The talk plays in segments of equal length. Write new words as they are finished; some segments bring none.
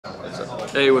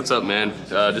Hey, what's up, man?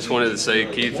 Just wanted to say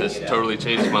Keith has totally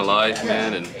changed my life,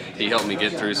 man, and he helped me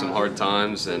get through some hard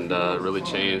times and really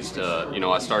changed.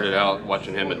 I started out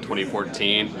watching him in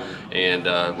 2014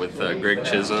 and with Greg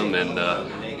Chisholm, and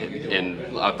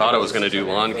I thought I was going to do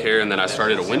lawn care, and then I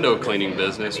started a window cleaning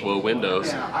business, Will Windows,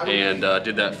 and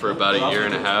did that for about a year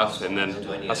and a half, and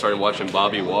then I started watching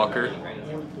Bobby Walker,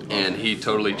 and he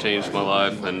totally changed my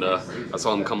life, and I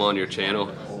saw him come on your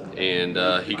channel,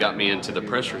 and he got me into the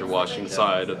pressure washing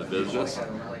side of the business,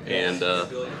 and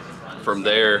from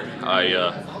there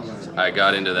I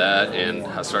got into that, and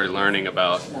I started learning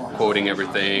about quoting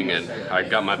everything, and I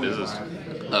got my business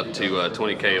up to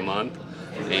 20K a month,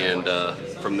 and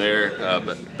from there,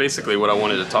 but basically what I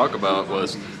wanted to talk about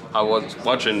was I was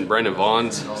watching Brendan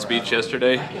Vaughn's speech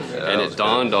yesterday, and it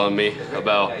dawned on me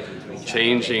about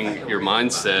changing your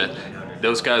mindset.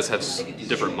 Those guys have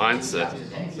different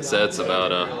mindsets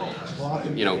about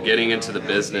getting into the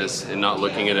business and not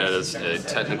looking at it as a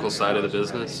technical side of the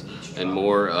business, and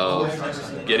more of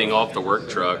getting off the work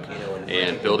truck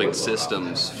and building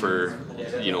systems for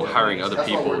hiring other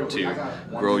people to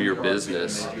grow your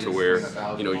business to where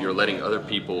you're letting other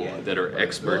people that are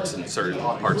experts in certain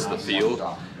parts of the field,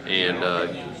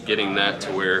 and getting that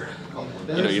to where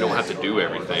you don't have to do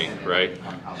everything, right?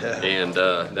 And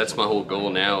that's my whole goal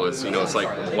now is, it's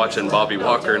like watching Bobby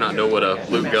Walker not know what a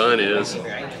blue gun is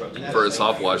for a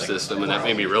soft wash system, and that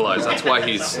made me realize that's why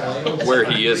he's where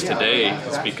he is today.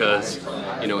 It's because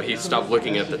he stopped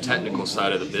looking at the technical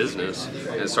side of the business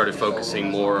and started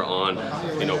focusing more on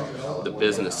the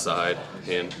business side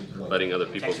and letting other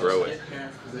people grow it.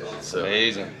 So,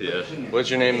 amazing. Yeah. What's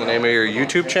your name? The name of your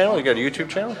YouTube channel? You got a YouTube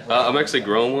channel? I'm actually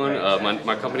growing one.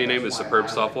 My company name is Superb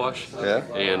Soft Wash. Yeah.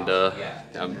 And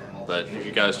but if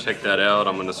you guys check that out,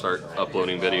 I'm gonna start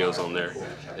uploading videos on there.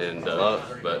 And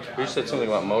but you said something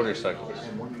about motorcycles.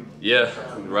 Yeah,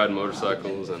 ride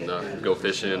motorcycles and go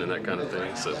fishing and that kind of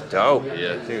thing. So dope.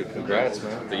 Yeah, dude, congrats,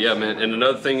 man. But yeah, man. And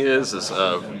another thing is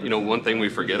one thing we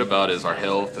forget about is our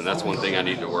health, and that's one thing I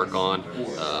need to work on.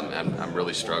 I'm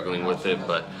really struggling with it,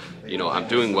 but I'm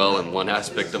doing well in one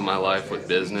aspect of my life with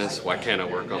business. Why can't I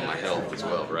work on my health as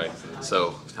well, right?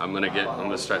 So I'm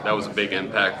gonna start. That was a big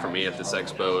impact for me at this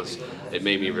expo. It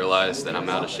made me realize that I'm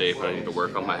out of shape. I need to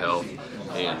work on my health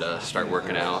and start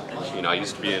working out. I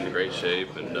used to be in great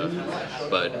shape, and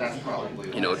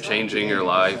but changing your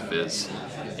life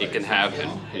it can happen,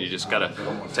 and you just gotta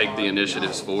take the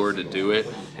initiatives forward to do it,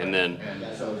 and then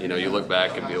you look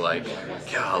back and be like,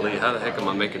 golly, how the heck am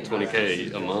I making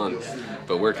 20K a month?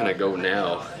 But where can I go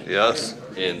now? Yes.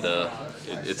 And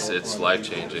it's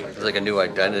life-changing. It's like a new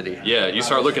identity. Yeah, you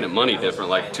start looking at money different.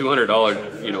 Like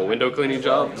 $200 window cleaning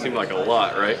job seemed like a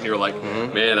lot, right? And you're like,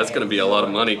 man, that's going to be a lot of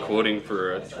money quoting for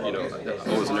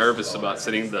I was nervous about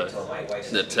sending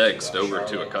the text over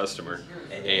to a customer,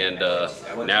 and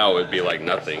now it'd be like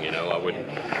nothing.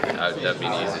 That'd be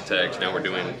an easy text. Now we're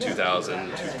doing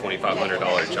 $2,000 to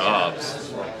 $2,500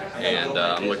 jobs, and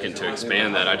I'm looking to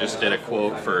expand that. I just did a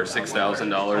quote for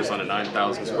 $6,000 on a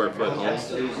 9,000 square foot home,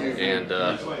 and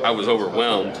I was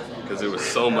overwhelmed because it was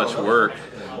so much work.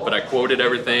 But I quoted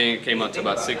everything, it came up to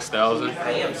about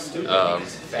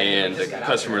 $6,000, and the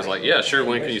customer's like, yeah, sure,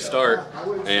 when can you start?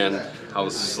 And I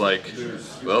was just like,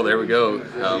 well, there we go.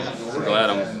 I'm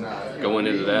glad I'm going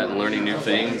into that and learning new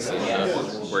things,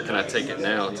 and where can I take it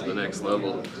now to the next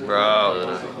level?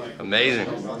 Bro, amazing.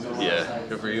 Yeah.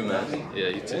 Good for you, man. Yeah,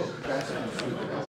 you too.